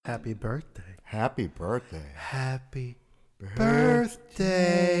Happy birthday. Happy birthday. Happy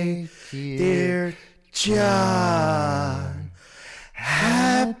birthday, dear John.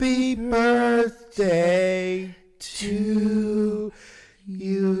 Happy birthday to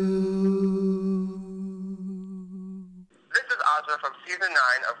you. This is Audra from Season 9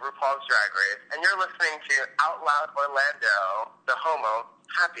 of RuPaul's Drag Race, and you're listening to Out Loud Orlando, the Homo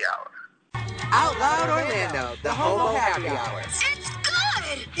Happy Hour. Out Loud Orlando, the Homo Happy Hour. It's good!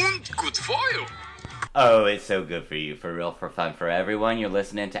 Und gut for you. Oh, it's so good for you, for real, for fun, for everyone. You're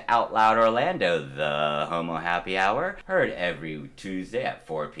listening to Out Loud Orlando, the Homo Happy Hour, heard every Tuesday at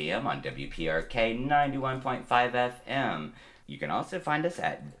 4 p.m. on WPRK 91.5 FM. You can also find us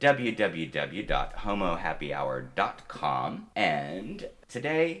at www.homohappyhour.com. And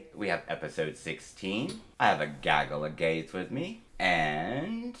today we have episode 16. I have a gaggle of gays with me.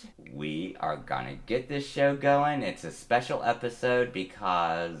 And we are gonna get this show going. It's a special episode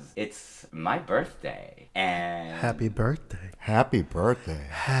because it's my birthday. And Happy birthday. Happy birthday.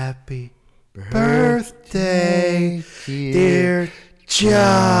 Happy birthday, dear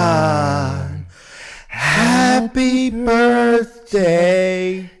John. Happy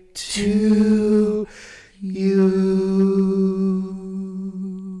birthday to you.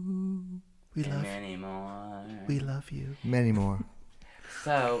 We love many more. We love you. Many more.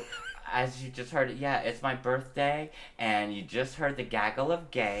 So, as you just heard, it's my birthday, and you just heard the gaggle of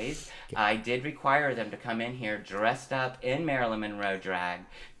gays. I did require them to come in here dressed up in Marilyn Monroe drag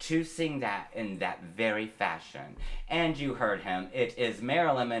to sing that in that very fashion. And you heard him. It is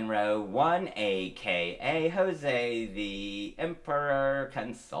Marilyn Monroe 1, a.k.a. Jose, the Emperor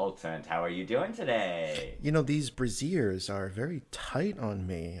Consultant. How are you doing today? You know, these brassieres are very tight on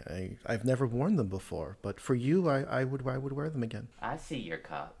me. I've never worn them before, but for you, I would wear them again. I see your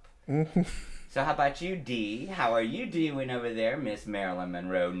cup. So how about you, Dee? How are you doing over there, Miss Marilyn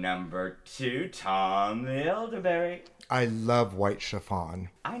Monroe number 2, Tom Elderberry? I love white chiffon.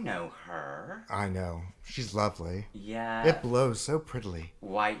 I know her. I know. She's lovely. Yeah. It blows so prettily.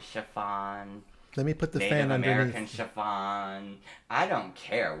 White chiffon. Let me put the Native fan American underneath. chiffon. I don't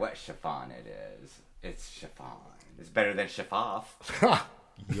care what chiffon it is. It's chiffon. It's better than chiffoff.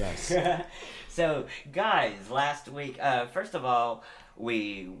 Yes. So, guys, last week, first of all,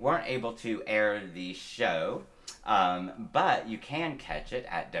 we weren't able to air the show, but you can catch it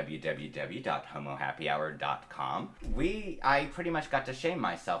at www.homohappyhour.com. I pretty much got to shame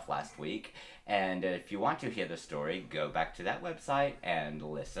myself last week, and if you want to hear the story, go back to that website and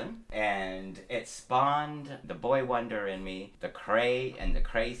listen. And it spawned the boy wonder in me, the cray and the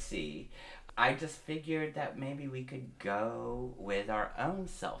crazy. I just figured that maybe we could go with our own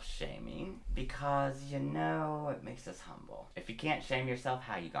self-shaming because, it makes us humble. If you can't shame yourself,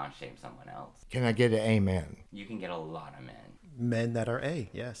 how you gonna shame someone else? Can I get an amen? You can get a lot of men. Men that are A,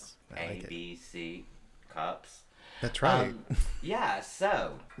 yes. I A, like it. B, C, cups. That's right.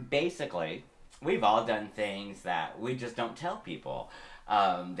 So, basically, we've all done things that we just don't tell people.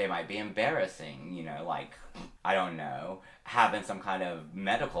 They might be embarrassing, like, I don't know, having some kind of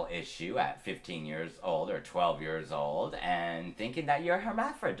medical issue at 15 years old or 12 years old and thinking that you're a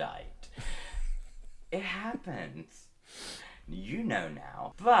hermaphrodite. It happens. You know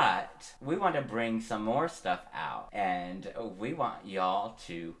now. But we want to bring some more stuff out, and we want y'all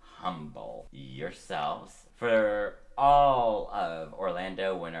to humble yourselves for all of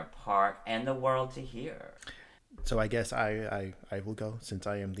Orlando Winter Park and the world to hear. So I guess I will go since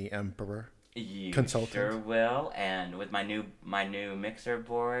I am the Emperor. You Consultant. sure will, and with my new mixer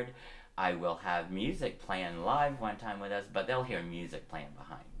board, I will have music playing live one time with us, but they'll hear music playing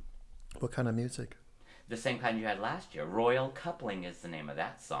behind. What kind of music? The same kind you had last year. Royal Coupling is the name of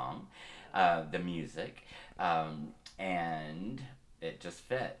that song, the music, and it just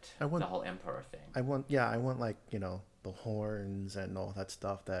fit the whole Emperor thing. I want like, the horns and all that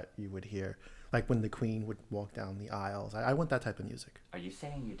stuff that you would hear. Like when the Queen would walk down the aisles. I want that type of music. Are you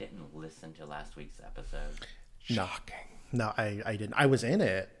saying you didn't listen to last week's episode? Shocking. No, I didn't. I was in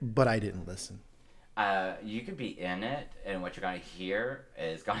it, but I didn't listen. You could be in it, and what you're going to hear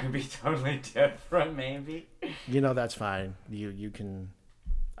is going to be totally different, maybe. That's fine. You can...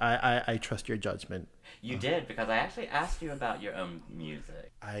 I trust your judgment. You did, because I actually asked you about your own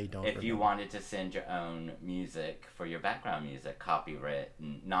music. I don't If you remember. wanted to send your own music for your background music,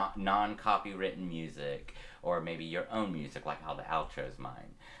 copywritten, not non-copywritten music, or maybe your own music, like how the outro's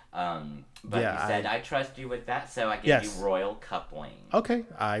mine. But Yeah, you said, I trust you with that, so I give Yes. you Royal Coupling. Okay,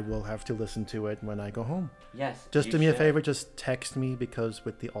 I will have to listen to it when I go home. Yes. Just you do me a should. favor, just text me, because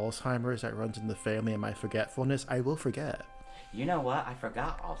with the Alzheimer's that runs in the family and my forgetfulness, I will forget. You know what? I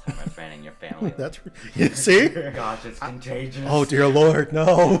forgot Alzheimer's ran in your family. That's you see. Gosh, it's contagious. Oh dear Lord,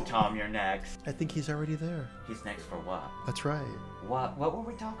 no. Tom, you're next. I think he's already there. He's next for what? That's right. What were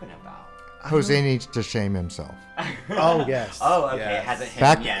we talking about? Jose needs to shame himself. Oh yes. Oh, okay. Yes. It hasn't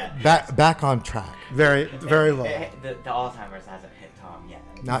hit him yet. Back on track. Very well. The Alzheimer's hasn't hit Tom yet.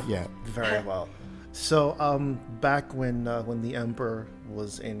 Not yet. Very well. So, back when the Emperor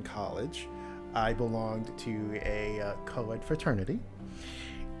was in college, I belonged to a co-ed fraternity,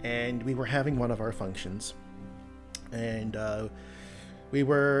 and we were having one of our functions, and we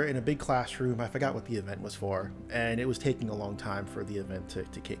were in a big classroom. I forgot what the event was for, and it was taking a long time for the event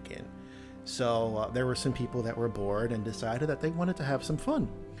to kick in. So there were some people that were bored and decided that they wanted to have some fun.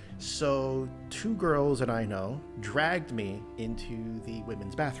 So 2 girls that I know dragged me into the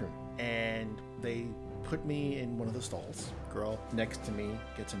women's bathroom, and they put me in one of the stalls. Girl next to me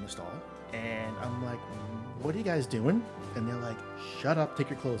gets in the stall, and I'm like, what are you guys doing? And they're like, shut up, take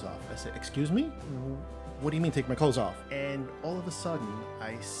your clothes off. I said, excuse me? What do you mean take my clothes off? And all of a sudden,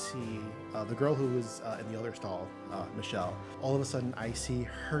 I see the girl who was in the other stall, Michelle. All of a sudden, I see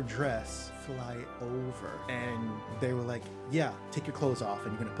her dress fly over. And they were like, yeah, take your clothes off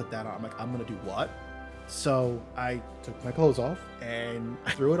and you're gonna put that on. I'm like, I'm gonna do what? So I took my clothes off and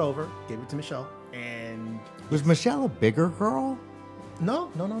I threw it over, gave it to Michelle. And Was Michelle a bigger girl?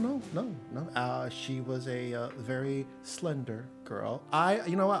 no. She was a very slender girl.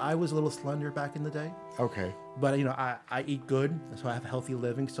 You know what? I was a little slender back in the day. Okay. But, I eat good, so I have healthy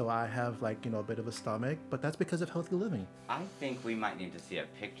living, so I have, a bit of a stomach. But that's because of healthy living. I think we might need to see a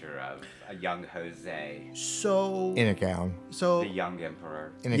picture of a young Jose, So, In a gown. the young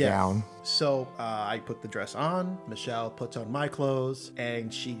emperor. In a yes. gown. So, I put the dress on, Michelle puts on my clothes,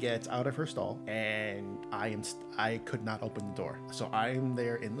 and she gets out of her stall, and I could not open the door. So I'm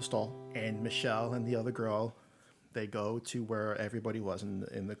there in the stall, and Michelle and the other girl, they go to where everybody was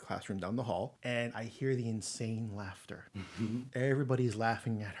in the classroom down the hall, and I hear the insane laughter. Everybody's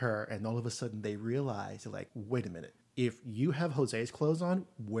laughing at her, and all of a sudden they realize, they're like, wait a minute. If you have Jose's clothes on,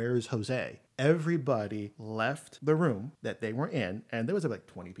 where's Jose? Everybody left the room that they were in, and there was like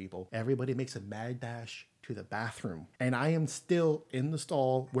 20 people. Everybody makes a mad dash to the bathroom, and I am still in the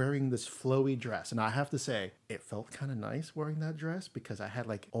stall wearing this flowy dress. And I have to say, it felt kind of nice wearing that dress because I had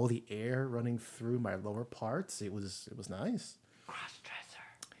like all the air running through my lower parts. It was nice. Cross-dresser.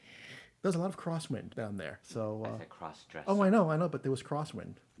 There's a lot of crosswind down there. So I said cross-dresser. oh, I know, but there was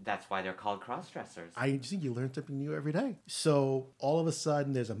crosswind. That's why they're called cross-dressers. I think you learn something new every day. So all of a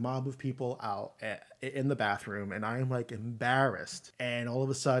sudden, there's a mob of people out in the bathroom, and I'm like embarrassed. And all of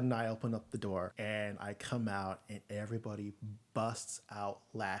a sudden, I open up the door, and I come out, and everybody busts out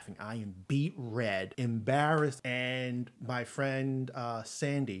laughing. I am beet red, embarrassed. And my friend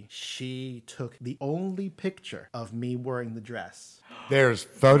Sandy, she took the only picture of me wearing the dress. There's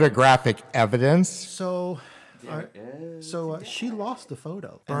photographic evidence. So she lost the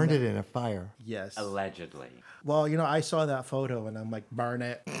photo. Burned it in a fire. Yes. Allegedly. Well, I saw that photo and I'm like, burn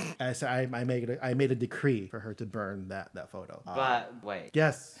it. I said I made a decree for her to burn that photo. But wait.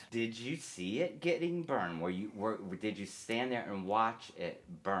 Yes. Did you see it getting burned? Did you stand there and watch it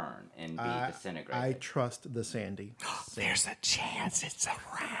burn and be disintegrated? I trust the Sandy. There's a chance it's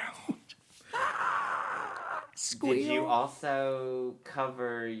around. Did you also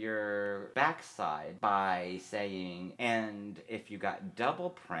cover your backside by saying, and if you got double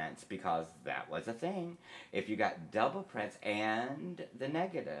prints, because that was a thing, if you got double prints and the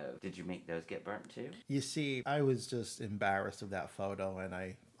negative, did you make those get burnt too? You see, I was just embarrassed of that photo, and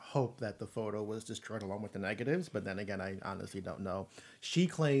I hope that the photo was destroyed along with the negatives, but then again, I honestly don't know. She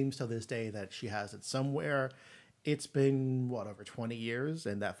claims to this day that she has it somewhere. It's been, over 20 years,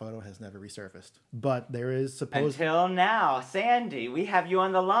 and that photo has never resurfaced. But there is supposed... Until now, Sandy, we have you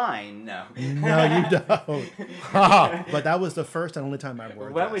on the line. No. No, you don't. But that was the first and only time I wore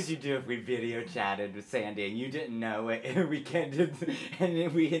a What dress. would you do if we video chatted with Sandy and you didn't know it and we did,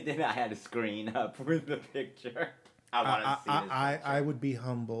 and then I had a screen up with the picture? I want to see this picture. I would be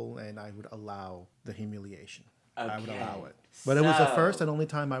humble, and I would allow the humiliation. I would Okay. allow it. But it was the So- first and only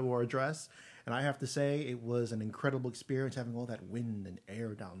time I wore a dress. And I have to say, it was an incredible experience having all that wind and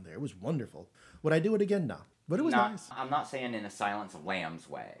air down there. It was wonderful. Would I do it again? No. But it was nice. I'm not saying in a Silence of Lambs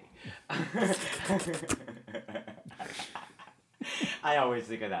way. I always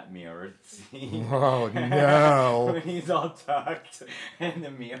think of that mirror scene. Oh, no. When he's all tucked in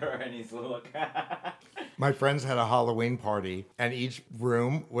the mirror and he's looking. My friends had a Halloween party, and each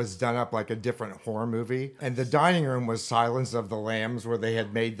room was done up like a different horror movie. And the dining room was Silence of the Lambs, where they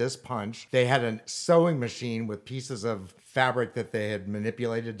had made this punch. They had a sewing machine with pieces of fabric that they had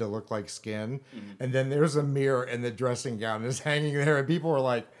manipulated to look like skin. And then there's a mirror, and the dressing gown is hanging there, and people were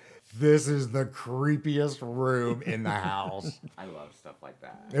like, this is the creepiest room in the house. I love stuff like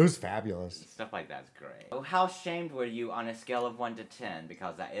that. It was fabulous. Stuff like that's great. So how shamed were you on a scale of 1 to 10?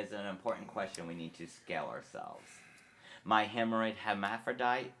 Because that is an important question we need to scale ourselves. My hemorrhoid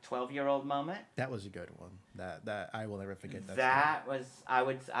hermaphrodite 12-year-old moment. That was a good one. That I will never forget that. That was I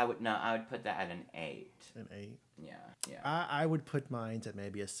would put that at an 8. An 8. Yeah. I would put mine at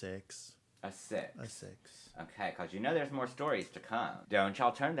maybe a 6. A 6. A 6. Okay, because you know there's more stories to come. Don't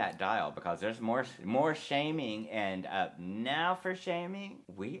y'all turn that dial, because there's more shaming. And up now for shaming,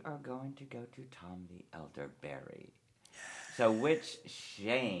 we are going to go to Tom the Elderberry. So which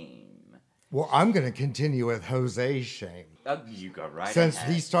shame? Well, I'm going to continue with Jose's shame. Oh, you go right Since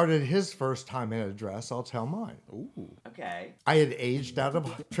ahead. he started his first time in a dress, I'll tell mine. Ooh. Okay. I had aged out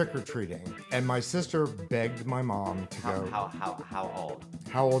of trick-or-treating, and my sister begged my mom to go. How old?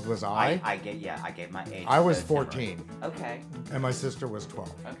 How old was I? I gave my age. I was to 14, Okay. and my sister was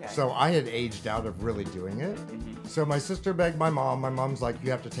 12. Okay. So I had aged out of really doing it. So my sister begged my mom. My mom's like,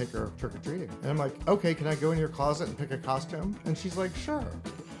 you have to take her trick-or-treating. And I'm like, okay, can I go in your closet and pick a costume? And she's like, sure.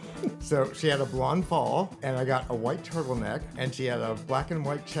 So she had a blonde fall, and I got a white turtleneck, and she had a black and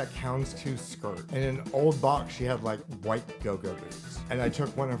white check houndstooth skirt. And in an old box, she had like white go-go boots. And I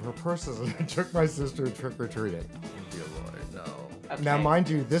took one of her purses, and I took my sister trick-or-treating. Dear Lord, no. Okay. Now, mind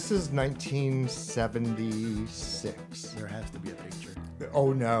you, this is 1976. There has to be a picture.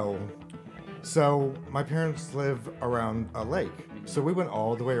 Oh no. So my parents live around a lake. So we went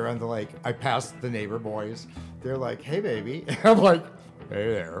all the way around the lake. I passed the neighbor boys. They're like, hey baby. And I'm like,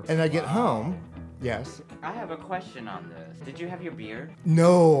 hey there. And I get home. Yes. I have a question on this. Did you have your beard?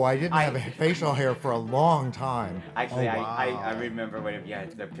 No, I didn't have facial hair for a long time. Actually, Oh, I wow. remember when you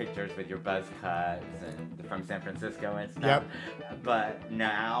had the pictures with your buzz cuts and from San Francisco and stuff. Yep. But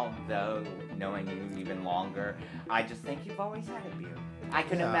now, though, knowing you even longer, I just think you've always had a beard. I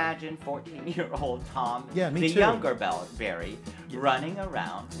can Yeah. imagine 14-year-old Tom, Yeah, me the too. younger Barry, running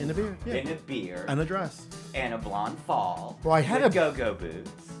around In a beard, yeah. in a beard And a dress. and a blonde fall Well, I had with a- go-go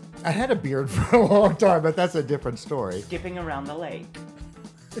boots, I had a beard for a long time, but that's a different story. skipping around the lake.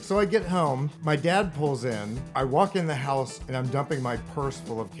 So I get home, my dad pulls in, I walk in the house, and I'm dumping my purse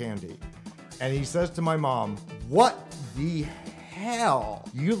full of candy. And he says to my mom, what the hell?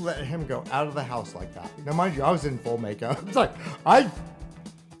 You let him go out of the house like that? Now, mind you, I was in full makeup. It's like, I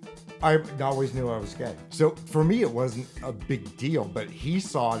always knew I was gay. So for me, it wasn't a big deal, but he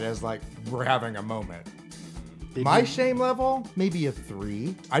saw it as like, we're having a moment. Did My you- shame level, maybe a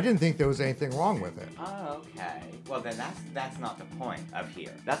 3. I didn't think there was anything wrong with it. Oh, okay. Well, then that's not the point of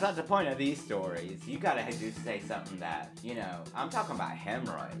here. That's not the point of these stories. You gotta just say something that, I'm talking about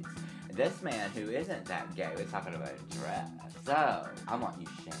hemorrhoids. This man who isn't that gay was talking about a dress. So, I want you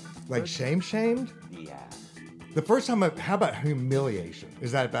shamed. Like shamed? Yeah. The first time, how about humiliation?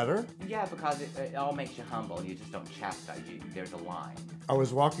 Is that better? Yeah, because it all makes you humble. You just don't chastise you. There's a line. I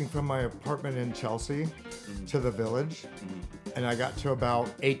was walking from my apartment in Chelsea to the Village, and I got to about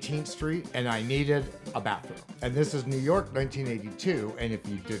 18th Street, and I needed a bathroom. And this is New York, 1982, and if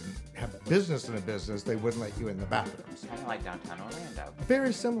you didn't have business in a business, they wouldn't let you in the bathrooms. Kind of like downtown Orlando.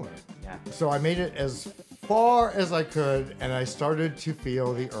 Very similar. Yeah. So I made it as far as I could, and I started to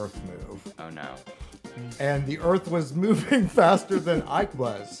feel the earth move. Oh, no. And the earth was moving faster than I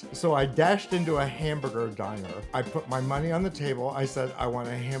was. So I dashed into a hamburger diner. I put my money on the table. I said, I want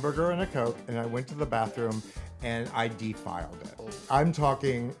a hamburger and a Coke. And I went to the bathroom and I defiled it. I'm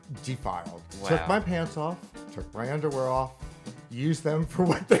talking defiled. Wow. Took my pants off, took my underwear off, used them for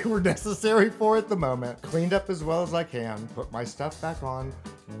what they were necessary for at the moment, cleaned up as well as I can, put my stuff back on,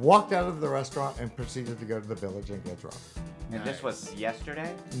 walked out of the restaurant, and proceeded to go to the Village and get drunk. And this was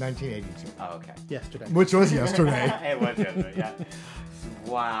yesterday? 1982. Oh, okay. Yesterday. Which was yesterday. It was yesterday, yeah.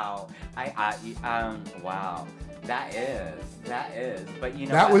 Wow. Wow. That is. But you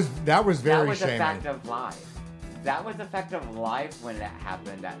know That what? was very That was shaming. a fact of life. That was a fact of life when it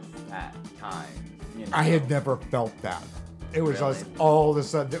happened at that time. I had never felt that. It was Really? just all of a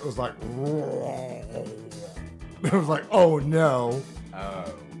sudden it was like it was like, oh no.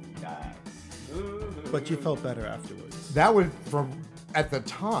 Oh, God. But you felt better afterwards. That was from at the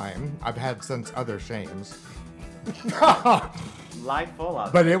time, I've had since other shames. Life full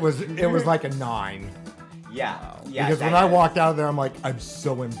of But it was like a 9. Yeah. Because when I walked out of there, I'm like, I'm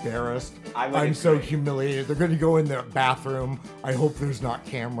so embarrassed. I'm so humiliated. They're going to go in the bathroom. I hope there's not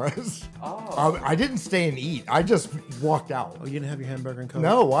cameras. Oh. I didn't stay and eat. I just walked out. Oh, you didn't have your hamburger and Coke?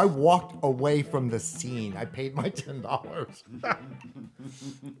 No, I walked away from the scene. I paid my $10.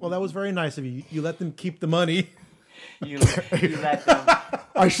 Well, that was very nice of you. You let them keep the money. You let them.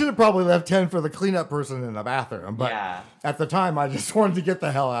 I should have probably left 10 for the cleanup person in the bathroom, but Yeah. at the time, I just wanted to get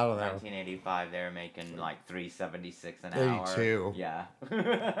the hell out of there. 1985, they were making like $3.76 an hour. 82. Yeah,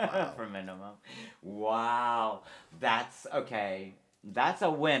 for minimum. Wow, that's okay. That's a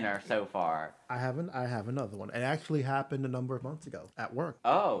winner so far. I have another one. It actually happened a number of months ago at work.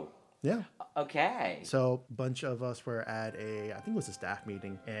 Oh, Yeah. okay. So a bunch of us were at I think it was a staff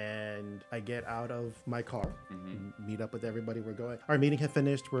meeting, and I get out of my car, meet up with everybody. Our meeting had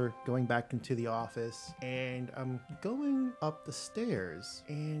finished. We're going back into the office, and I'm going up the stairs,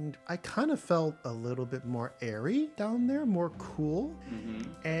 and I kind of felt a little bit more airy down there, more cool.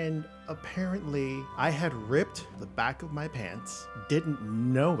 And apparently I had ripped the back of my pants, didn't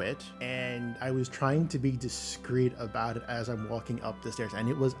know it, and I was trying to be discreet about it as I'm walking up the stairs, and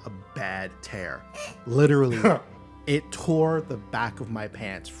it was a bad tear. Literally, it tore the back of my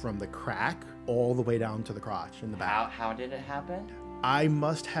pants from the crack all the way down to the crotch in the back. How did it happen? I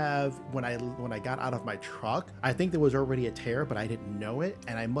must have, when I got out of my truck, I think there was already a tear, but I didn't know it,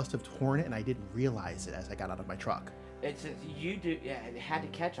 and I must have torn it, and I didn't realize it as I got out of my truck. It's you do had to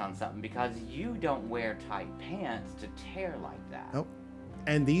catch on something because you don't wear tight pants to tear like that. Nope.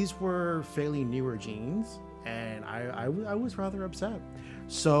 And these were fairly newer jeans, and I was rather upset.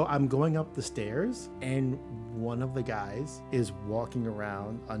 So I'm going up the stairs, and one of the guys is walking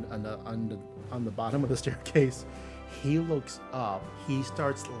around on the bottom of the staircase. He looks up, he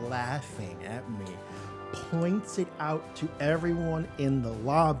starts laughing at me, points it out to everyone in the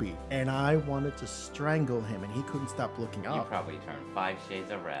lobby, and I wanted to strangle him, and he couldn't stop looking You up. probably turned 5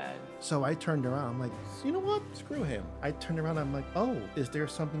 shades of red. So I turned around. I'm like, you know what? Screw him. I turned around. I'm like, oh, is there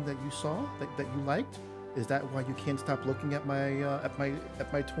something that you saw that you liked? Is that why you can't stop looking at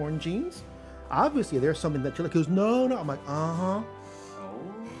my torn jeans? Obviously, there's something that you like. He goes, no. I'm like, Oh.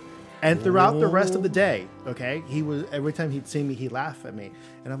 And throughout the rest of the day, okay, every time he'd see me, he'd laugh at me,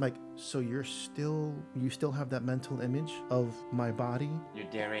 and I'm like, so you still have that mental image of my body Your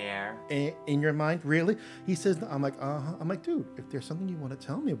derriere. in your mind, really? He says, I'm like, I'm like, dude, if there's something you want to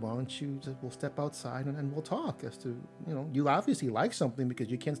tell me, why don't we'll step outside and we'll talk as to, you obviously like something because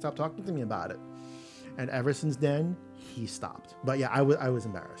you can't stop talking to me about it. And ever since then, he stopped. But yeah, I was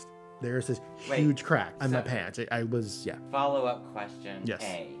embarrassed. There's this huge crack on my pants. I was, yeah. Follow-up question Yes.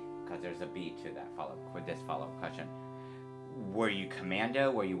 A, because there's a B to that follow-up question. Were you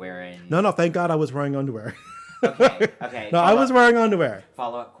commando? Were you wearing... No, thank God I was wearing underwear. Okay. No, I was wearing underwear.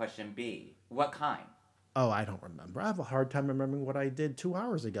 Follow-up question B. What kind? Oh, I don't remember. I have a hard time remembering what I did 2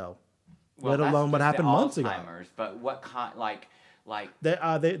 hours ago, Well, let that's alone what just happened the months ago. Alzheimer's, but what kind, like They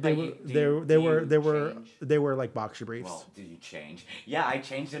change? were like boxer briefs. Well, did you change? Yeah, I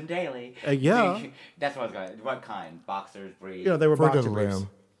change them daily. Yeah. That's what I was going to... What kind? Boxers, briefs, They were For boxer the briefs. limb.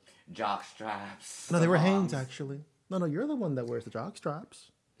 jock straps. No, they were thongs. Hanes actually. No, you're the one that wears the jock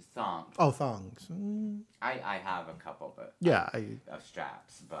straps. Thongs. Oh, thongs. I have a couple, but Yeah. of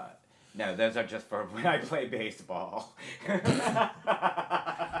straps, but no, those are just for when I play baseball.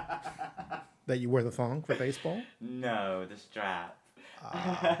 That you wear the thong for baseball? No, the strap.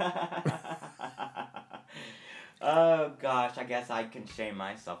 Oh gosh, I guess I can shame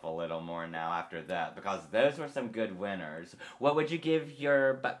myself a little more now after that because those were some good winners. What would you give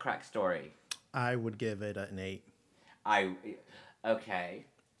your butt crack story? I would give it an 8. Okay.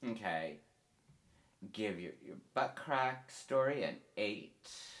 Give your butt crack story an 8.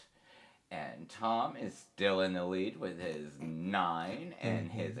 And Tom is still in the lead with his 9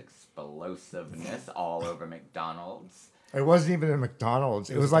 and his explosiveness all over McDonald's. It wasn't even a McDonald's.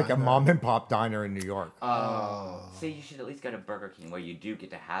 It was like a mom and pop diner in New York. Oh. See, you should at least go to Burger King where you do get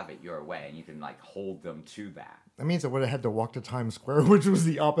to have it your way and you can like hold them to that. That means I would have had to walk to Times Square, which was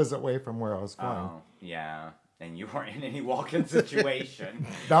the opposite way from where I was going. Oh, yeah. And you weren't in any walk-in situation.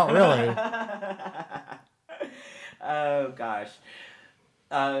 Not really. Oh, gosh.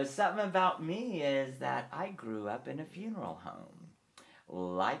 Something about me is that I grew up in a funeral home.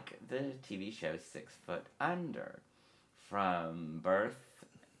 Like the TV show 6 Foot Under. From birth,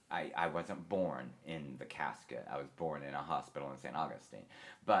 I wasn't born in the casket. I was born in a hospital in St. Augustine.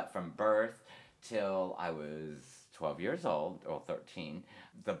 But from birth till I was 12 years old, or 13,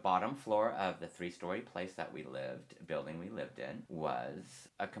 the bottom floor of the 3-story building we lived in, was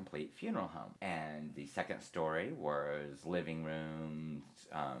a complete funeral home. And the second story was living rooms,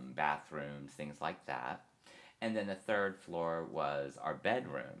 bathrooms, things like that. And then the third floor was our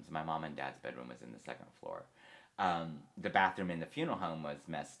bedrooms. My mom and dad's bedroom was in the second floor. The bathroom in the funeral home was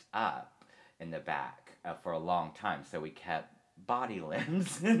messed up in the back for a long time, so we kept body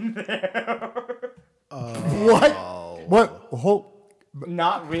limbs in there. What?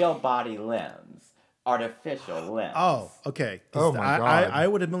 Not real body limbs, artificial limbs. Oh, okay. 'Cause Oh my God. I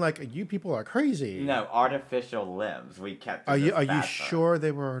would have been like, you people are crazy. No, artificial limbs. We kept. Are in you this bathroom. sure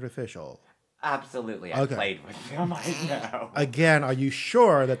they were artificial? Absolutely, I Okay. played with them. I know. Again, are you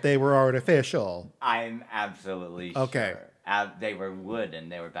sure that they were artificial? I'm absolutely Okay. sure. They were wood,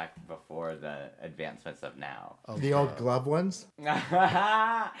 and they were back before the advancements of now. The old glove ones?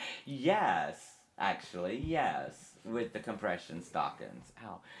 Yes, actually, yes, with the compression stockings.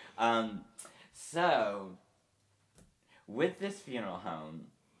 Ow. So, with this funeral home.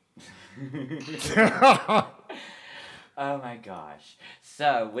 Oh my gosh.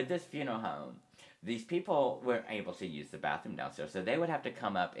 So, with this funeral home, these people weren't able to use the bathroom downstairs, so they would have to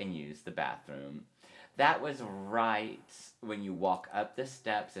come up and use the bathroom. That was right when you walk up the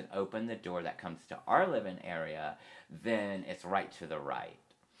steps and open the door that comes to our living area, then it's right to the right.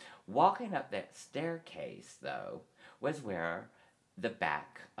 Walking up that staircase, though, was where the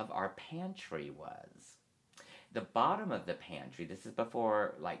back of our pantry was. The bottom of the pantry, this is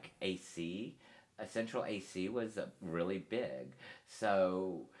before, like, AC, a central AC was really big.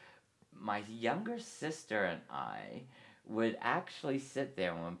 So my younger sister and I would actually sit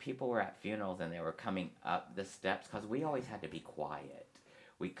there when people were at funerals and they were coming up the steps, because we always had to be quiet.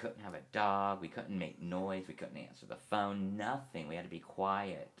 We couldn't have a dog, we couldn't make noise, we couldn't answer the phone, nothing. We had to be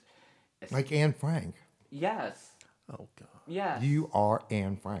quiet. Like Anne Frank. Yes. Oh, God. Yes. You are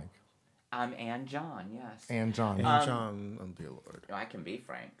Anne Frank. I'm Ann John, yes. Anne John. And John, oh dear Lord. I can be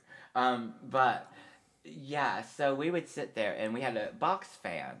frank. But yeah, so we would sit there and we had a box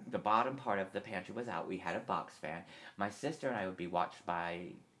fan. The bottom part of the pantry was out. We had a box fan. My sister and I would be watched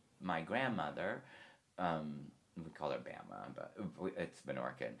by my grandmother. We call her Bama, but it's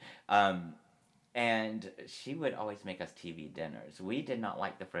Menorcan. And she would always make us TV dinners. We did not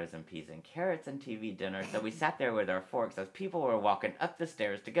like the frozen peas and carrots and TV dinners, so we sat there with our forks as people were walking up the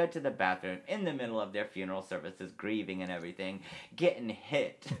stairs to go to the bathroom in the middle of their funeral services, grieving and everything, getting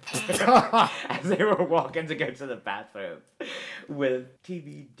hit as they were walking to go to the bathroom with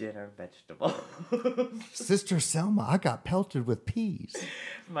TV dinner vegetables. Sister Selma, I got pelted with peas.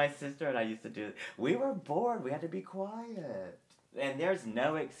 My sister and I used to do it. We were bored. We had to be quiet. And there's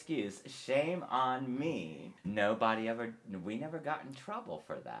no excuse. Shame on me. We never got in trouble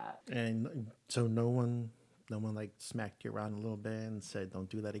for that. And so no one like smacked you around a little bit and said, don't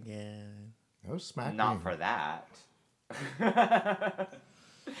do that again. No smack. Not for that.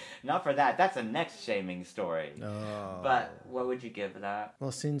 Not for that. That's a next shaming story. Oh. But what would you give that?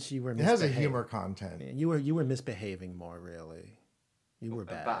 Well, since you were It has a misbehaving, humor content. you were misbehaving more, really. You were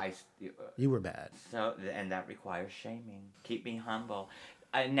bad. But You were bad. So, and that requires shaming. Keep me humble.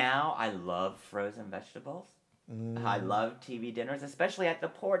 Now I love frozen vegetables. I love TV dinners, especially at the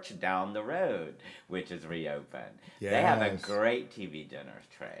porch down the road, which is reopened. They have a Yes. great TV dinner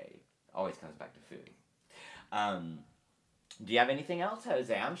tray. Always comes back to food. Do you have anything else,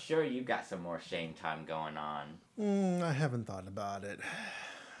 Jose? I'm sure you've got some more shame time going on. I haven't thought about it.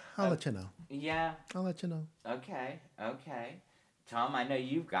 I'll let you know. Yeah. I'll let you know. Okay. Tom, I know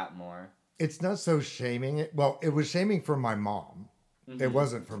you've got more. It's not so shaming. Well, it was shaming for my mom. It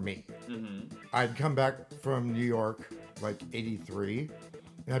wasn't for me. I'd come back from New York like 83,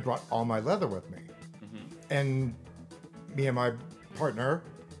 and I brought all my leather with me. And me and my partner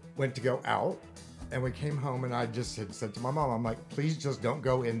went to go out, and we came home, and I just had said to my mom, I'm like, please just don't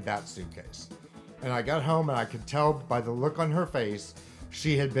go in that suitcase. And I got home, and I could tell by the look on her face,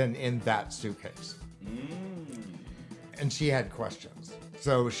 she had been in that suitcase. And she had questions.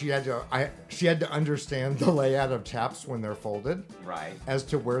 So she had to understand the layout of chaps when they're folded. Right. As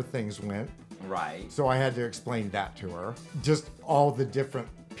to where things went. Right. So I had to explain that to her. Just all the different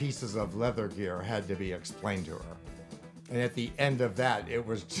pieces of leather gear had to be explained to her. And at the end of that, it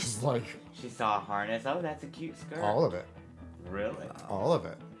was just like... She saw a harness. Oh, that's a cute skirt. All of it. Really? All of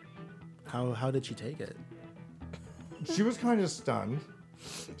it. How did she take it? She was kind of stunned.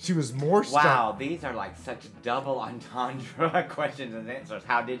 She was more stunned. Wow, these are like such double entendre questions and answers.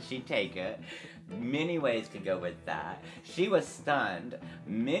 How did she take it? Many ways could go with that. She was stunned.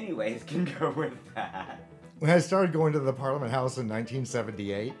 Many ways can go with that. When I started going to the Parliament House in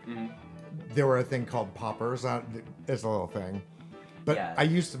 1978, there were a thing called poppers. It's a little thing. But Yeah. I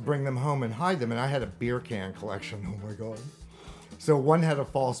used to bring them home and hide them, and I had a beer can collection. Oh my God. So one had a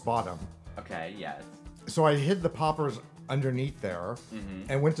false bottom. Okay, yes. So I hid the poppers underneath there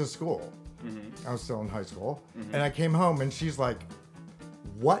and went to school. I was still in high school. And I came home and she's like,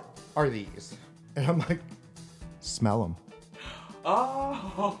 "What are these?" And I'm like, "Smell them."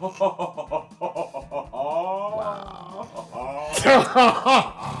 Oh.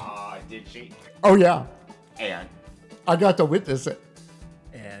 Did she? Oh, yeah. And I got to witness it.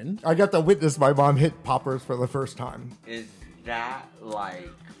 And I got to witness my mom hit poppers for the first time. is that like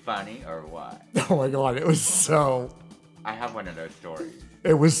funny or what? Oh my God, it was so. I have one of those stories.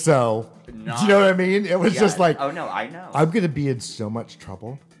 It was so. Not- Do you know what I mean? It was just like, oh no, I know. I'm going to be in so much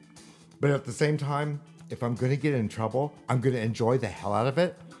trouble. But at the same time, if I'm going to get in trouble, I'm going to enjoy the hell out of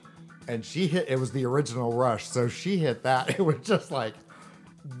it. And she hit, it was the original Rush. So she hit that. It was just like,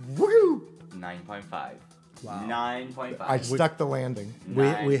 woo! 9.5. Wow. 9.5. I stuck the landing.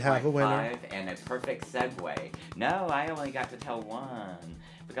 We have a winner. 9.5 and a perfect segue. No, I only got to tell one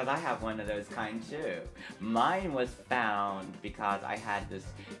because I have one of those kind too. Mine was found because I had this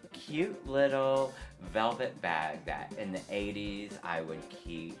cute little velvet bag that in the 80s I would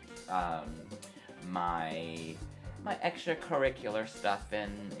keep my extracurricular stuff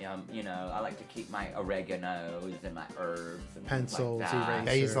in. You know, I like to keep my oreganos and my herbs and Pencils, things like that.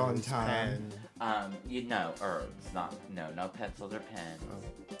 erasers, Basil and thyme. pen. No herbs, no pencils or pens.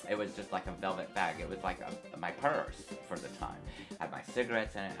 It was just like a velvet bag. It was like my purse for the time. Had my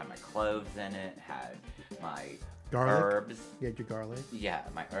cigarettes in it, had my cloves in it, had my Garlic? herbs. You had your garlic? Yeah,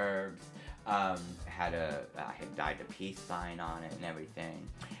 my herbs. I had dyed a peace sign on it and everything.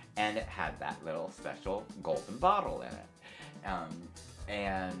 And it had that little special golden bottle in it.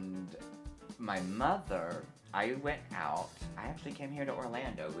 And my mother, I went out. I actually came here to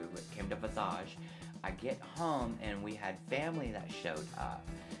Orlando. We came to Visage. I get home and we had family that showed up.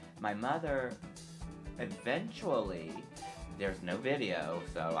 My mother, eventually, there's no video,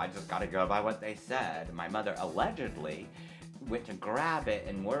 so I just gotta go by what they said. My mother allegedly went to grab it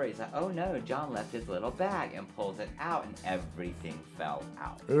and worries that, oh no, John left his little bag, and pulls it out and everything fell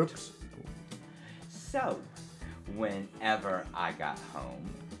out. Oops. So, whenever I got home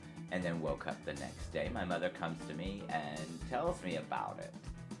and then woke up the next day, my mother comes to me and tells me about it.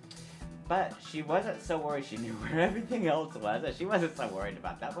 But she wasn't so worried. She knew where everything else was, and she wasn't so worried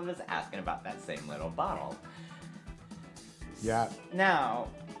about that, but was asking about that same little bottle. Yeah. Now,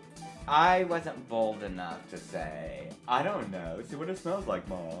 I wasn't bold enough to say, I don't know, see what it smells like,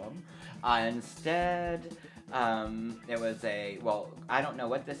 Mom. Instead, it was I don't know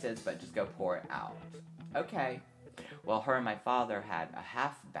what this is, but just go pour it out. Okay. Well, her and my father had a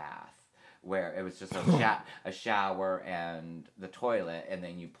half bath where it was just a shower and the toilet, and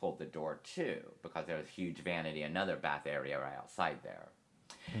then you pulled the door too, because there was a huge vanity, another bath area right outside there.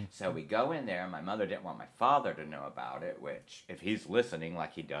 So we go in there. My mother didn't want my father to know about it, which, if he's listening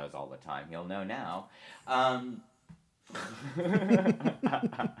like he does all the time, he'll know now.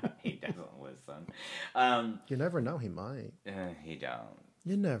 He doesn't listen. You never know, he might. He don't.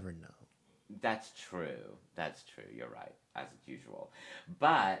 You never know. That's true. That's true. You're right, as usual.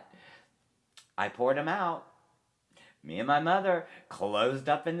 But I poured him out. Me and my mother closed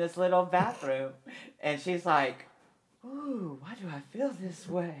up in this little bathroom, and she's like, "Ooh, why do I feel this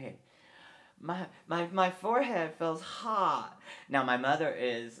way? My forehead feels hot." Now, my mother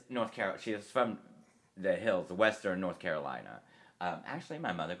is North Carolina. She is from the hills, western North Carolina. Actually,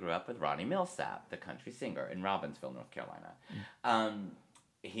 my mother grew up with Ronnie Millsap, the country singer, in Robbinsville, North Carolina.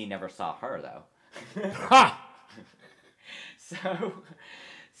 He never saw her, though. Ha!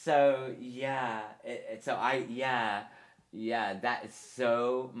 So yeah. That is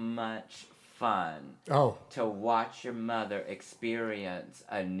so much fun. Oh. To watch your mother experience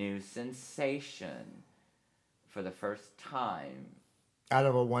a new sensation for the first time Out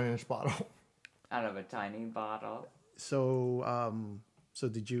of a 1-inch bottle. out of a tiny bottle. So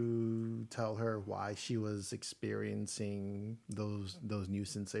did you tell her why she was experiencing those new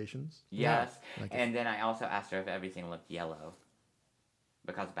sensations? Yes. Like And then I also asked her if everything looked yellow.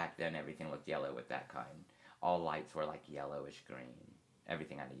 Because back then everything looked yellow with that kind. All lights were like yellowish green.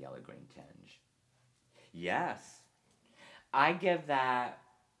 Everything had a yellow-green tinge. Yes. I give that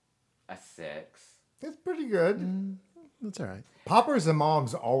a 6. It's pretty good. That's all right. Poppers and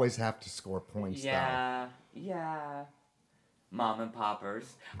moms always have to score points, Yeah. Mom and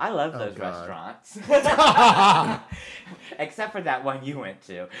Poppers. I love those God. restaurants. Except for that one you went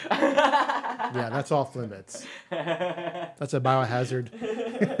to. Yeah, that's off limits. That's a biohazard.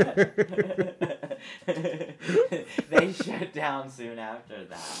 They shut down soon after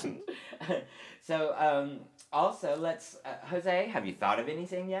that. So, also, let's... Jose, have you thought of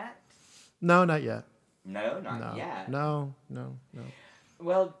anything yet? No, not yet. No, not yet. No.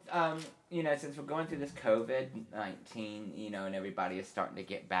 Well, since we're going through this COVID-19, and everybody is starting to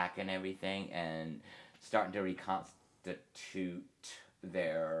get back and everything, and starting to reconstitute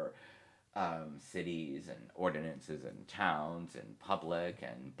their cities and ordinances and towns and public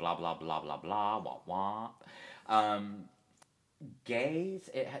and blah blah blah blah blah wah wah. Gays.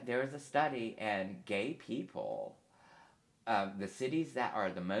 There is a study, and gay people, the cities that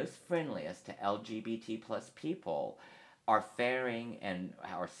are the most friendliest to LGBT plus people, are faring and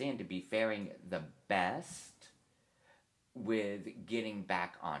are seen to be faring the best with getting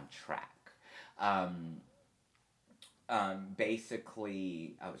back on track.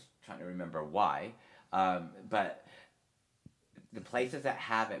 Basically, I was trying to remember why, but the places that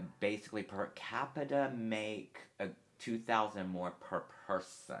have it basically per capita make 2,000 more per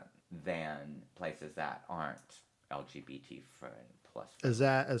person than places that aren't LGBT friend plus. Is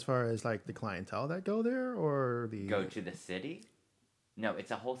that as far as like the clientele that go there, or the Go to the city? No, it's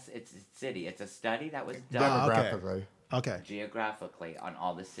a city. It's a study that was done Demographically. Okay. geographically on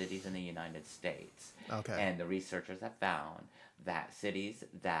all the cities in the United States. Okay. And the researchers have found that cities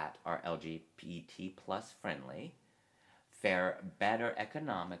that are LGBT plus friendly fare better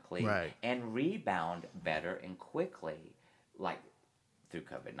economically Right. and rebound better and quickly, like through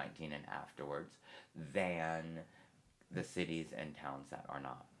COVID-19 and afterwards, than the cities and towns that are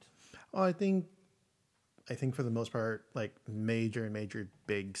not. Well, I think for the most part, like major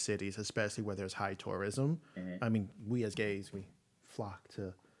big cities, especially where there's high tourism. I mean, we as gays, we flock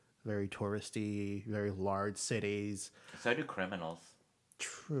to very touristy, very large cities. So do criminals.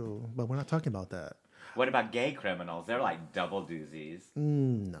 True, but we're not talking about that. What about gay criminals? They're like double doozies.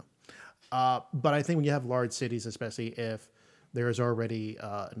 No. But I think when you have large cities, especially if there is already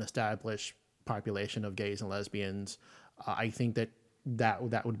an established population of gays and lesbians, I think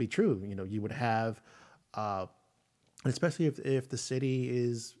that would be true. You would have, especially if the city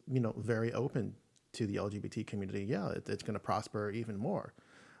is, very open to the LGBT community. Yeah, it's going to prosper even more.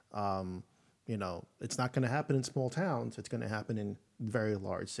 It's not going to happen in small towns. It's going to happen in very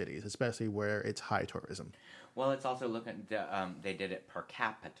large cities, especially where it's high tourism. Well, it's also they did it per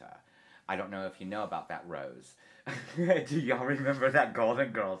capita. I don't know if you know about that, Rose. Do y'all remember that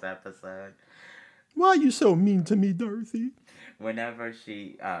Golden Girls episode? Why are you so mean to me, Dorothy? Whenever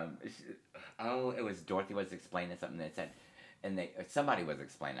it was Dorothy was explaining something that said, and somebody was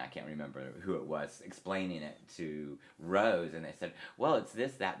explaining, I can't remember who it was, explaining it to Rose, and they said, well, it's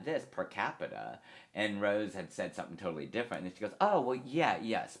this, that, this, per capita. And Rose had said something totally different, and she goes, oh, well,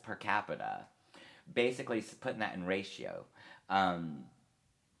 yes, per capita. Basically, putting that in ratio.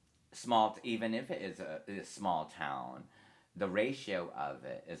 Even if it is a small town, the ratio of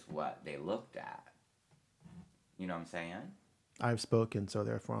it is what they looked at. You know what I'm saying? I've spoken, so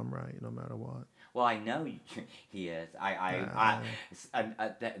therefore I'm right, no matter what. Well, I know he is.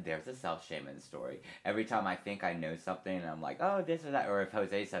 There's a self-shaming story. Every time I think I know something, and I'm like, oh, this or that, or if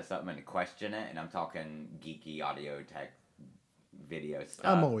Jose says something and question it, and I'm talking geeky audio tech video stuff.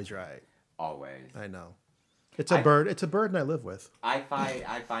 I'm always right. Always. I know. It's a bird. It's a bird, and I live with. I find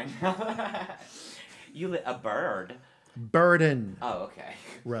a bird. Burden. Oh, okay.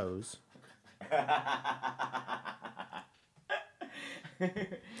 Rose.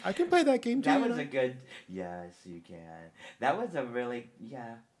 I can play that game too. That was a good. Yes, you can. That was a really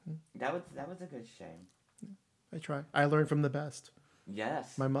That was a good shame. I try. I learned from the best.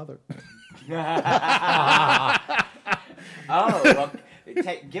 Yes. My mother. Oh, well,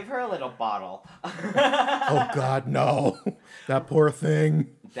 give her a little bottle. Oh God, no! That poor thing.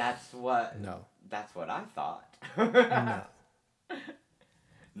 That's what. No. That's what I thought. No.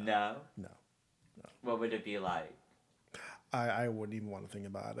 No. No. What would it be like? I wouldn't even want to think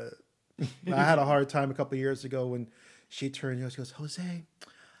about it. I had a hard time a couple of years ago when she turned and she goes, Jose,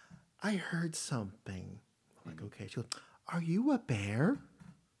 I heard something. I'm like, okay. She goes, are you a bear?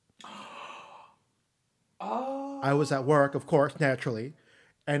 Oh. I was at work, of course, naturally.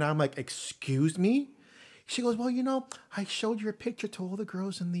 And I'm like, excuse me? She goes, well, I showed your picture to all the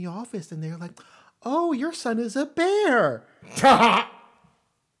girls in the office and they're like, oh, your son is a bear. But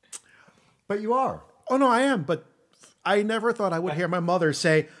you are. Oh, no, I am. But I never thought I would hear my mother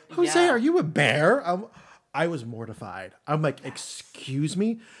say, Jose, are you a bear? I was mortified. I'm like, excuse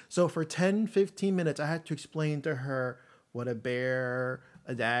me? So for 10, 15 minutes, I had to explain to her what a bear,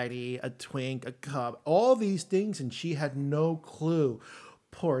 a daddy, a twink, a cub, all these things, and she had no clue.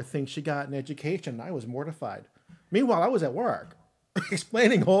 Poor thing, she got an education. I was mortified. Meanwhile, I was at work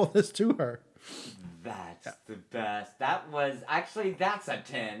explaining all this to her. That's the best. That's a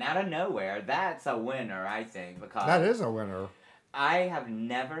 10 out of nowhere. That's a winner, I think, because That is a winner. I have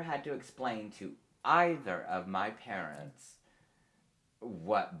never had to explain to either of my parents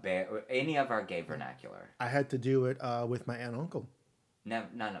what any of our gay vernacular. I had to do it with my aunt and uncle. No,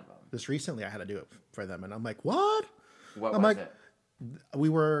 none of them. Just recently, I had to do it for them, and I'm like, what? What I'm was like, it?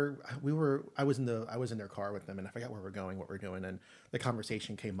 I was in their car with them, and I forgot where we're going, what we're doing, and the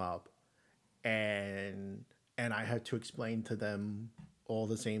conversation came up, and I had to explain to them all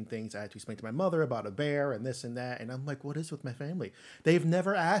the same things I had to explain to my mother about a bear and this and that, and I'm like, what is with my family? They've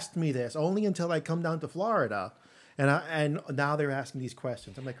never asked me this, only until I come down to Florida, and now they're asking these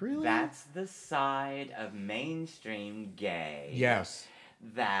questions. I'm like, really? That's the side of mainstream gay. Yes.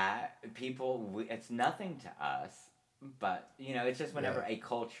 That people, it's nothing to us, but, you know, it's just whenever a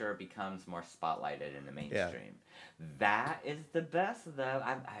culture becomes more spotlighted in the mainstream. That is the best, though.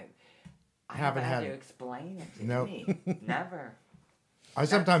 I haven't had to explain it to me. Never. I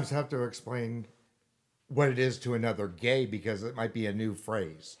sometimes have to explain what it is to another gay because it might be a new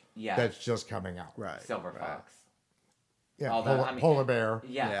phrase that's just coming out. Right. Silver fox. Yeah, Although, polar bear.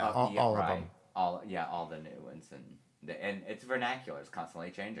 Yeah, all of them. All the new ones, and it's vernacular. It's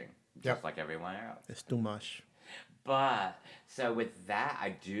constantly changing, just like everyone else. It's too much. But so with that, I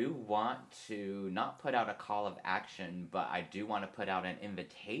do want to not put out a call of action, but I do want to put out an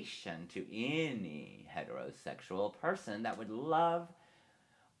invitation to any heterosexual person that would love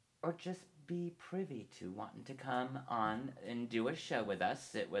or just be privy to wanting to come on and do a show with us,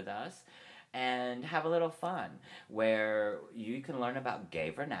 sit with us, and have a little fun where you can learn about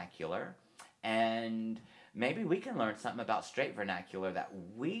gay vernacular, and maybe we can learn something about straight vernacular that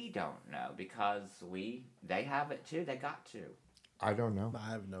we don't know because they have it too. They got to. I don't know.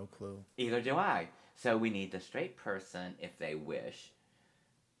 I have no clue. Either do I. So we need the straight person, if they wish,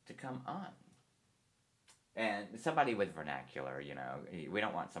 to come on. And somebody with vernacular, you know, we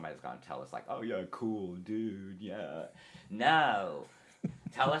don't want somebody that's going to tell us like, oh yeah, cool, dude, yeah. No.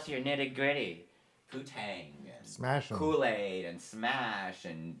 Tell us your nitty gritty. Poo-tang and Smash 'em. Kool-Aid and Smash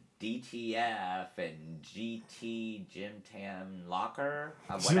and DTF and GT Gym Tan Locker.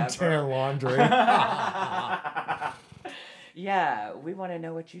 Gym Tan Laundry. Yeah, we want to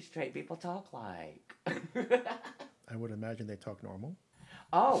know what you straight people talk like. I would imagine they talk normal.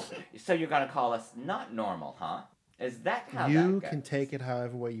 Oh, so you're going to call us not normal, huh? Is that how You that can goes? take it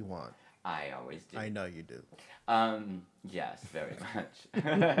however way you want. I always do. I know you do. Yes, very much.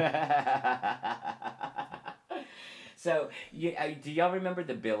 So, do y'all remember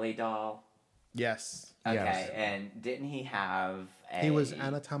the Billy doll? Yes. Okay, Yes. and didn't he have a... He was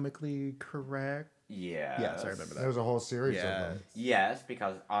anatomically correct. Yes. Yes, I remember There that. was a whole series of Yeah. them. Yes,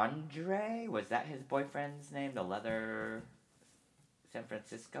 because Andre, was that his boyfriend's name? The leather San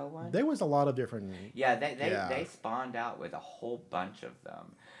Francisco one? There was a lot of different. Yeah, they spawned out with a whole bunch of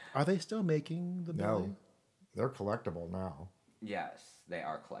them. Are they still making the Billy? No, they're collectible now. Yes, they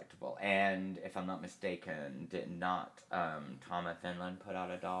are collectible. And if I'm not mistaken, did not Tama Finland put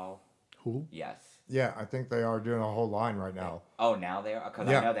out a doll? Who? Yes. Yeah, I think they are doing a whole line right now. Oh, now they are? Because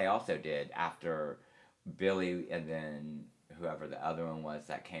Yeah. I know they also did after Billy and then whoever the other one was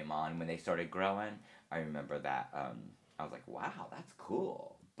that came on when they started growing. I remember that. I was like, wow, that's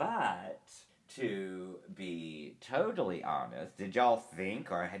cool. But to be totally honest, did y'all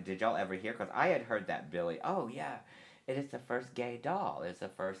think or did y'all ever hear? Because I had heard that Billy, oh yeah, it is the first gay doll. It's the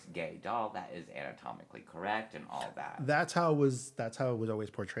first gay doll that is anatomically correct and all that. That's how it was. That's how it was always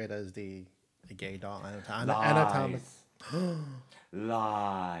portrayed as the gay doll. Lies.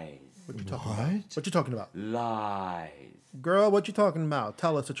 Lies. What you talking about? What you talking about? Lies. Girl, what you talking about?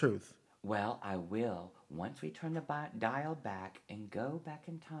 Tell us the truth. Well, I will once we turn the dial back and go back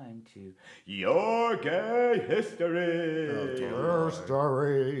in time to your gay history. Her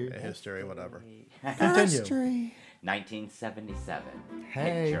story. History, whatever. Continue. 1977.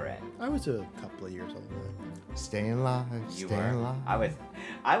 Hey. Picture it. I was a couple of years old. Staying alive. You Staying were. alive.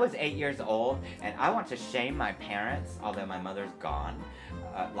 I was 8 years old, and I want to shame my parents, although my mother's gone.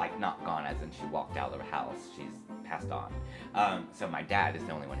 Like, not gone as in she walked out of the house. She's passed on. So my dad is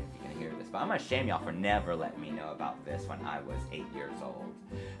the only one who can hear this. But I'm going to shame y'all for never letting me know about this when I was 8 years old.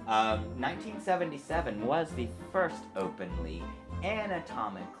 1977 was the first openly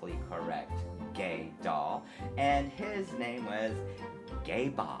anatomically correct gay doll, and his name was Gay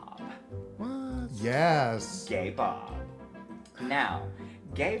Bob. What? Yes. Gay Bob. Now,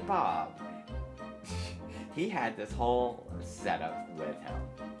 Gay Bob, he had this whole setup with him.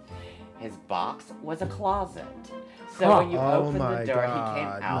 His box was a closet. So when you Oh opened the my door, God, he came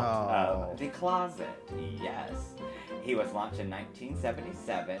out no. of the closet. Yes. He was launched in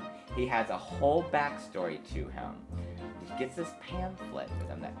 1977. He has a whole backstory to him. He gets this pamphlet with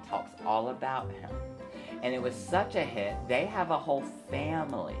him that talks all about him. And it was such a hit, they have a whole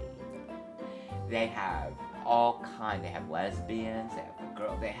family. They have all kind. They have lesbians, they have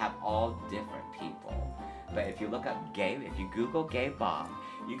girls, they have all different people. But if you look up gay, if you Google Gay Bob,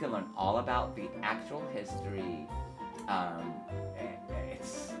 you can learn all about the actual history.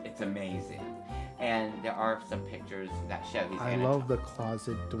 It's amazing. And there are some pictures that show he's I love the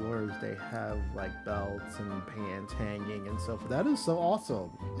closet doors. They have like belts and pants hanging and so forth. That is so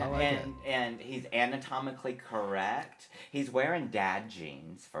awesome. I like it. And he's anatomically correct. He's wearing dad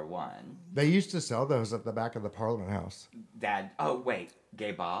jeans for one. They used to sell those at the back of the Parliament House. Oh wait,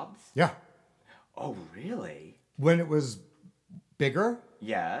 Gay Bob's? Yeah. Oh really? When it was bigger,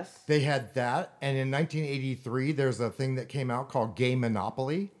 Yes. they had that. And in 1983, there's a thing that came out called Gay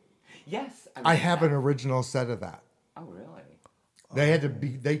Monopoly. Yes. I have an original set of that. Oh really? They had to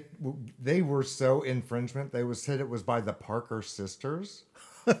be, they were so infringement. They said it was by the Parker sisters.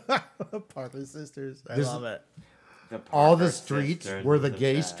 Parker sisters. I This- love it. All the Parker streets sisters were was the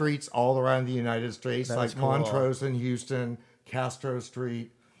gay best. streets all around the United States, That like is cool. Montrose in Houston, Castro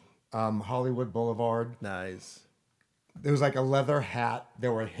Street, Hollywood Boulevard. Nice. There was like a leather hat.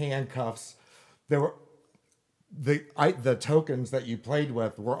 There were handcuffs. There were the tokens that you played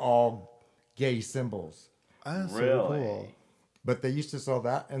with were all gay symbols. That's so Really? cool. But they used to sell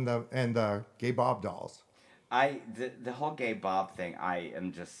that and the Gay Bob dolls. The whole Gay Bob thing, I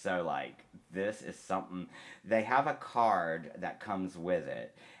am just so like, this is something. They have a card that comes with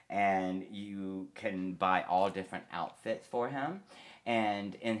it, and you can buy all different outfits for him.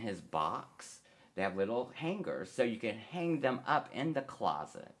 And in his box, they have little hangers, so you can hang them up in the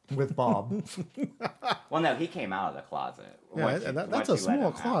closet. With Bob. Well, no, he came out of the closet. Yeah, once and you- that's once a you let small him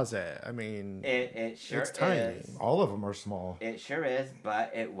out. closet. I mean, It sure it's tiny. is. All of them are small. It sure is,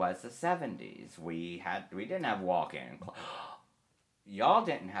 but it was the 70s. We didn't have walk-in. Y'all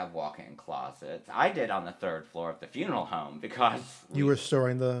didn't have walk-in closets. I did on the 3rd floor of the funeral home because you were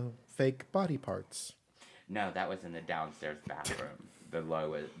storing the fake body parts. No, that was in the downstairs bathroom.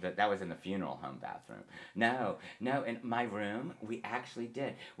 That was in the funeral home bathroom. No, in my room, we actually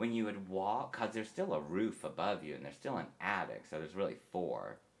did. When you would walk, because there's still a roof above you, and there's still an attic, so there's really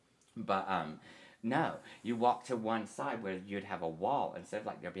 4. But, no, you walk to one side where you'd have a wall. Instead of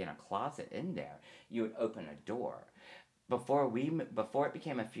like there being a closet in there, you would open a door. Before it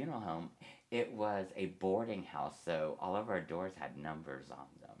became a funeral home, it was a boarding house, so all of our doors had numbers on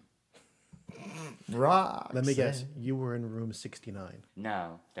them. Right. Let me guess. You were in room 69.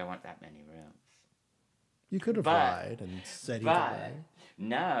 No, there weren't that many rooms. You could have lied and said either But way.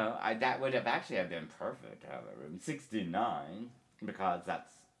 no, that would have actually have been perfect to have a room 69 because that's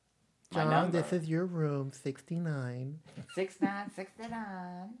my John, number. this is your room 69.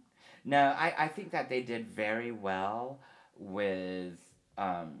 69. No, I think that they did very well with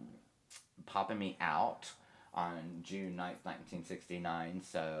popping me out on June 9th, 1969.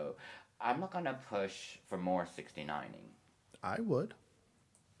 So I'm not gonna push for more 69ing. I would.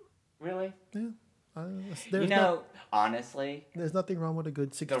 Really? Yeah. You know, honestly, there's nothing wrong with a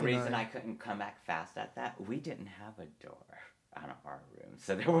good the 69. reason I couldn't come back fast at that, we didn't have a door on our room,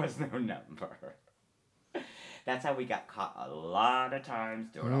 so there was no number. That's how we got caught a lot of times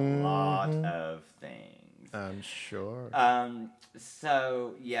doing a lot of things. I'm sure.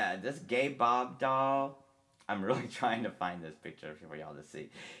 So yeah, this Gay Bob doll, I'm really trying to find this picture for y'all to see.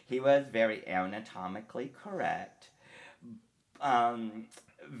 He was very anatomically correct.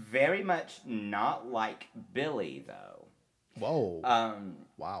 Very much not like Billy though. Whoa.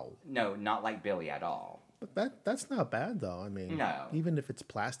 Wow. No, not like Billy at all. But that's not bad though. I mean, No. even if it's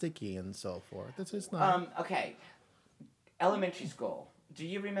plasticky and so forth, it's not. Okay. Elementary school. Do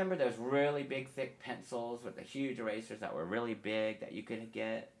you remember those really big, thick pencils with the huge erasers that were really big that you could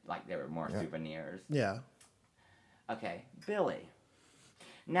get? Like they were more souvenirs. Yeah. Okay, Billy.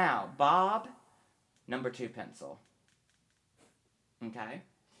 Now, Bob, number 2 pencil. Okay?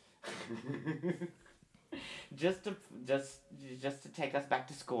 just to take us back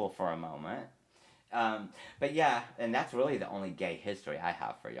to school for a moment. But yeah, and that's really the only gay history I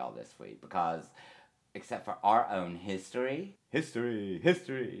have for y'all this week because except for our own history, except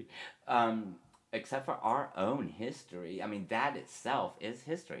for our own history, I mean, that itself is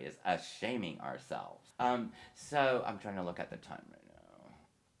history, is us shaming ourselves. So I'm trying to look at the time right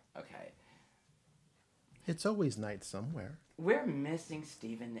now. Okay. It's always night somewhere. We're missing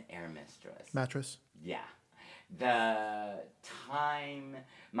Stephen the Air Mistress. Mattress. Yeah.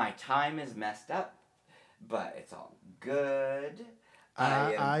 My time is messed up, but it's all good.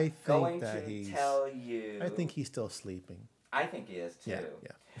 I think going that to he's. tell you. I think he's still sleeping. I think he is too.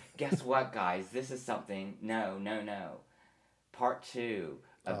 Yeah. Guess what, guys? This is something. No. Part 2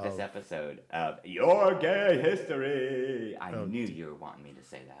 of this episode of Your Gay History. I knew you were wanting me to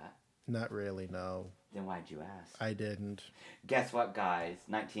say that. Not really, no. Then why'd you ask? I didn't. Guess what, guys?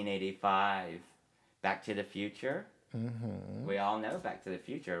 1985, Back to the Future. Mm-hmm. We all know Back to the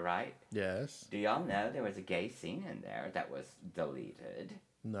Future, right? Yes. Do y'all know there was a gay scene in there that was deleted?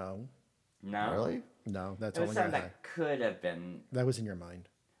 No. No? Really? No, that's It all was in your something head. that could have been... That was in your mind.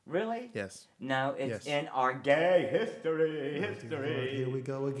 Really? Yes. No, it's Yes. in our gay history. Here we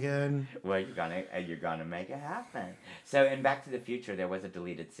go again. Well, you're gonna make it happen. So in Back to the Future, there was a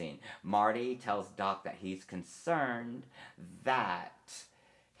deleted scene. Marty tells Doc that he's concerned that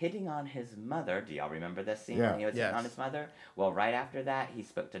hitting on his mother. Do y'all remember this scene Yeah. when he was hitting on Yes. his mother? Well, right after that, he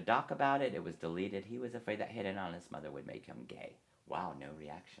spoke to Doc about it. It was deleted. He was afraid that hitting on his mother would make him gay. Wow, no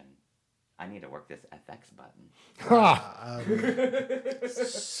reaction. I need to work this FX button. Ha!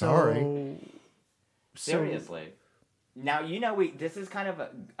 Sorry. So, Seriously. Now, you know, this is kind of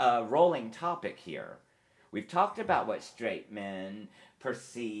a rolling topic here. We've talked about what straight men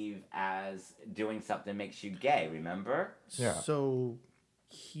perceive as doing something makes you gay, remember? Yeah. So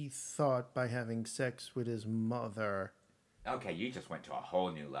he thought by having sex with his mother, Okay, you just went to a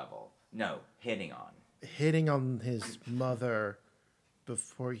whole new level. No, hitting on. hitting on his mother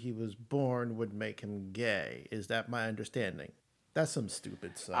before he was born would make him gay. Is that my understanding? That's some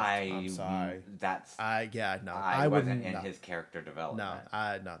stupid stuff. I'm sorry. That's... I I wasn't wouldn't. in No. his character development.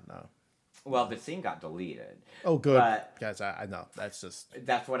 No. Well, the scene got deleted. Oh, good. But Guys, I know. That's just.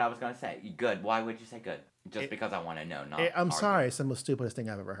 that's what I was going to say. Good. Why would you say good? Just because I want to know, not I'm argue. sorry. It's the most stupidest thing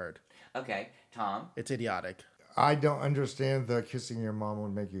I've ever heard. Okay, Tom. It's idiotic. I don't understand the kissing your mom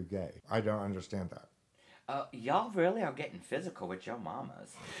would make you gay. I don't understand that. Y'all really are getting physical with your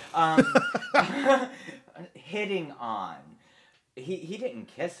mamas. Hitting on. He didn't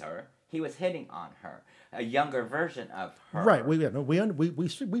kiss her. He was hitting on her. A younger version of her. Right. We've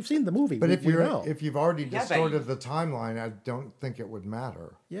seen the movie. But we, if we you're know. if you've already Yeah, but distorted the timeline, I don't think it would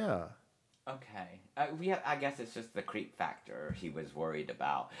matter. Yeah. Okay. I guess it's just the creep factor he was worried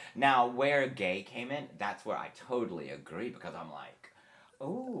about. Now, where gay came in, that's where I totally agree because I'm like,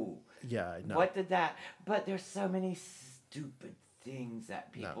 oh, Yeah. I know. what did that? But there's so many stupid things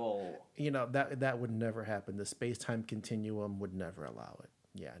that people. You know that would never happen. The space-time continuum would never allow it.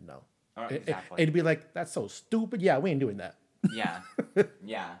 Yeah. No. Exactly. It'd be like, that's so stupid. Yeah, we ain't doing that. Yeah.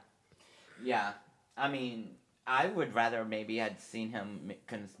 Yeah. I mean, I would rather maybe had seen him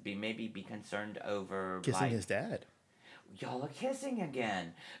be concerned over Kissing like, his dad. y'all are kissing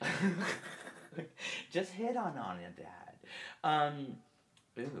again. Just hit on your dad.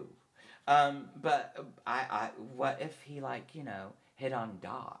 Ooh. But I what if he hit on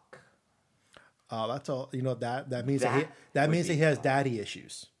Doc? Oh, that's all. You know that means That that would means be he has fun. daddy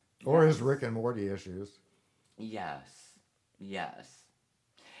issues. Or his Rick and Morty issues. Yes.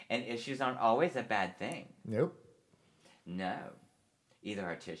 And issues aren't always a bad thing. Nope. No. Either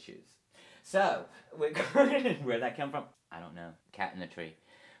are tissues. So, we're going where'd that come from? I don't know. Cat in the tree.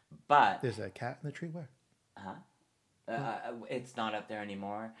 But There's a cat in the tree. Where? it's not up there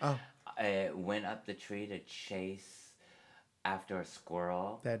anymore. Oh. It went up the tree to chase after a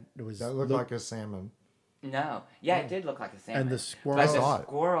squirrel. That Looked like a salmon. No. Yeah, it did look like a salmon. And the squirrel- But I saw the it.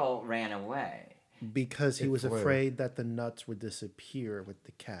 squirrel ran away. because he It was flew. afraid that the nuts would disappear with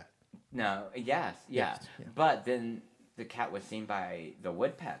the cat. No, yes, yeah. Yes, yeah. But then the cat was seen by the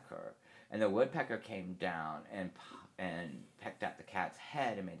woodpecker, and the woodpecker came down and pecked at the cat's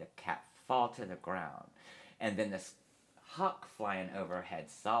head and made the cat fall to the ground. And then this hawk flying overhead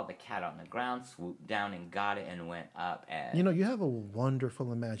saw the cat on the ground, swooped down and got it and went up and... You know, you have a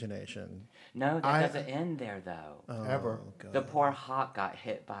wonderful imagination. No, that I- doesn't end there, though. Ever. God. The poor hawk got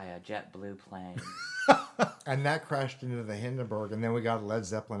hit by a JetBlue plane. And that crashed into the Hindenburg, and then we got a Led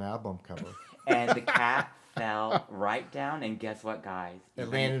Zeppelin album cover. And the cat fell right down, and guess what, guys? It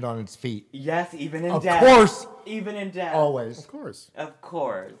landed on its feet. Yes, even in Of death. course. Even in death. Always. Of course. Of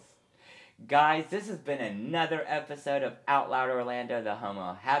course. Guys, this has been another episode of Out Loud Orlando, the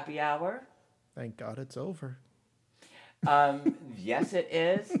Homo Happy Hour. Thank God it's over. Yes, it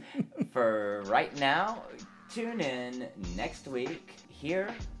is. For right now, tune in next week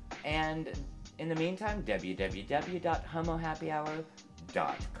here. And in the meantime,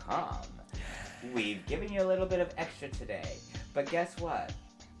 www.homohappyhour.com. We've given you a little bit of extra today. But guess what?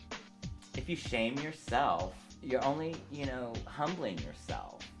 If you shame yourself, you're only, humbling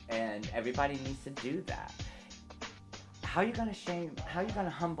yourself. And everybody needs to do that. How are you gonna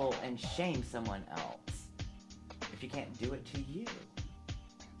humble and shame someone else if you can't do it to you?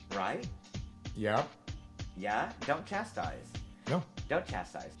 Right? Yep. Yeah? Don't chastise. No. Don't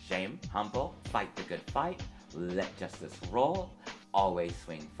chastise. Shame, humble, fight the good fight, let justice roll, always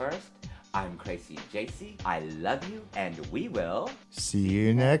swing first, I'm Crazy JC. I love you, and we will See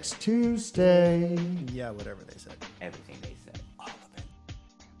you next Tuesday. Yeah, whatever they said. everything they say.